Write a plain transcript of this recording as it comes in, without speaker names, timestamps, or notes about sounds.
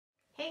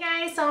Hey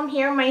guys, so I'm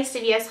here in my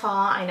CVS haul.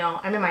 I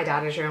know, I'm in my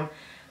daughter's room.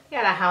 I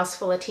got a house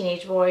full of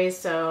teenage boys,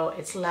 so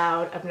it's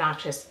loud,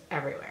 obnoxious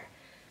everywhere.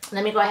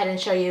 Let me go ahead and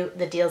show you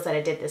the deals that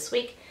I did this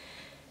week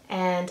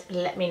and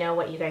let me know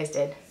what you guys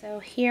did. So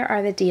here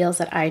are the deals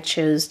that I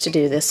chose to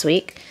do this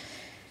week.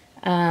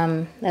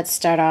 Let's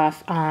start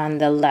off on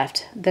the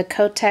left. The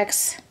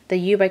Kotex, the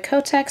U by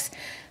Kotex.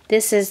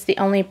 This is the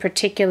only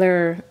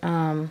particular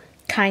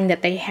kind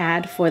that they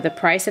had for the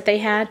price that they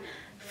had.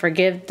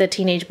 Forgive the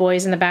teenage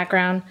boys in the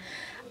background.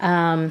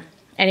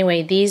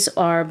 Anyway, these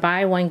are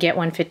buy one, get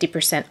one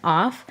 50%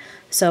 off.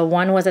 So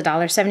one was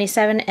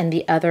 $1.77 and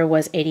the other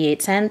was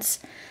 88 cents.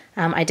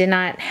 I did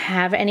not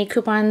have any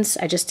coupons.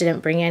 I just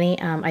didn't bring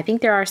any. I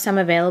think there are some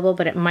available,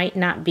 but it might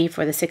not be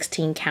for the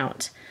 16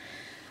 count.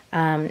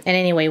 And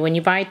anyway, when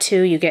you buy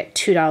two, you get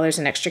 $2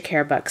 in extra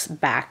care bucks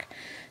back.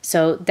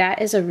 So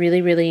that is a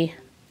really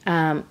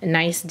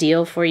nice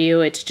deal for you.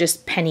 It's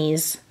just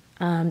pennies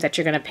that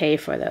you're going to pay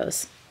for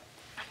those.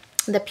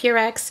 The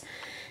Purex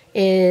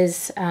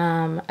is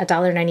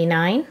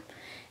 $1.99,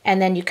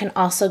 and then you can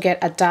also get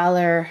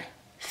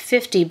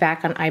 $1.50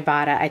 back on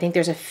Ibotta. I think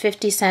there's a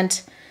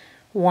 50-cent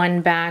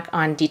one back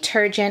on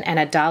detergent and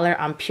 $1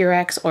 on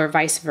Purex, or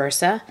vice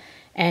versa,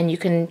 and you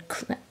can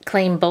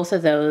claim both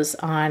of those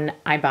on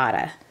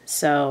Ibotta.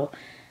 So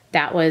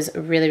that was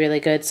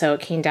really good. So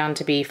it came down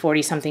to be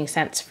 40-something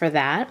cents for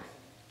that.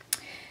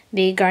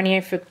 The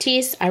Garnier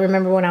Fructis, I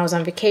remember when I was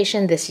on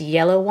vacation, this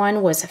yellow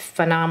one was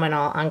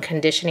phenomenal on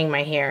conditioning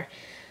my hair.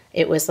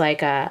 It was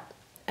like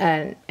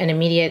an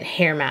immediate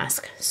hair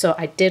mask. So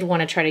I did want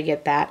to try to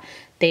get that.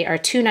 They are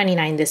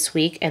 $2.99 this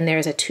week, and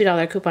there's a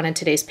 $2 coupon in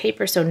today's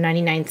paper, so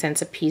 99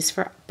 cents a piece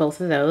for both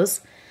of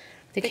those.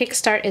 The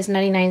Kickstart is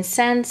 99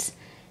 cents,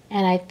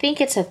 and I think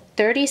it's a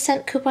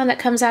 30-cent coupon that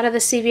comes out of the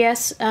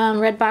CVS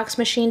red box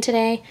machine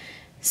today.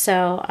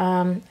 So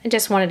I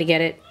just wanted to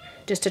get it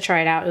just to try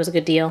it out. It was a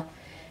good deal.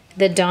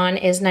 The Dawn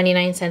is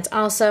 99 cents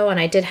also, and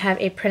I did have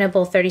a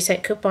printable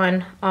 30-cent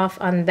coupon off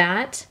on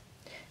that.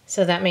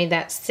 So that made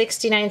that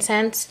 69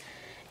 cents.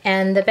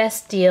 And the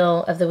best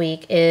deal of the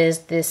week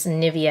is this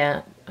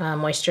Nivea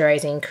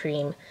moisturizing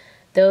cream.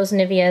 Those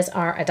Niveas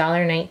are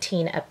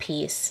 $1.19 a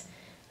piece.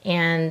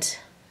 And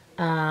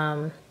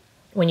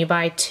when you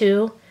buy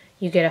two,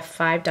 you get a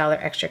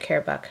 $5 extra care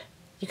buck.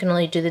 You can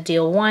only do the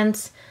deal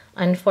once,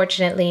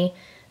 unfortunately,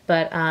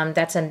 but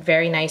that's a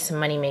very nice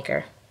money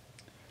maker.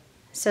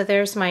 So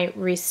there's my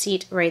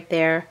receipt right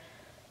there,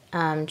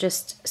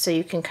 just so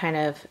you can kind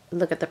of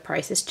look at the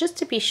prices, just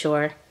to be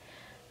sure.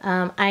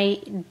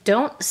 I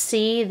don't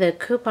see the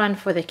coupon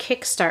for the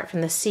Kickstart from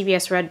the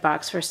CVS Red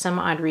Box. For some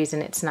odd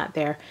reason, it's not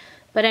there.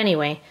 But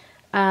anyway,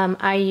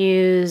 I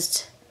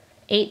used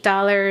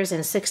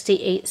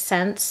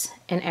 $8.68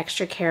 in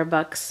extra care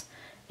bucks,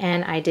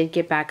 and I did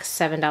get back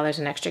 $7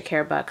 in extra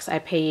care bucks. I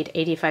paid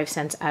 85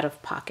 cents out of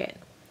pocket.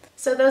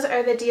 So those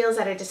are the deals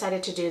that I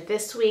decided to do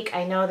this week.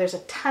 I know there's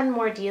a ton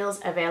more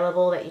deals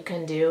available that you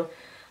can do.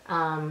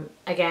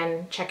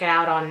 Again, check it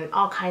out on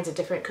all kinds of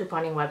different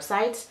couponing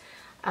websites.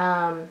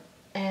 And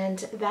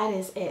that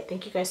is it.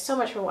 Thank you guys so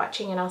much for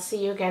watching, and I'll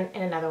see you again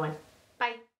in another one.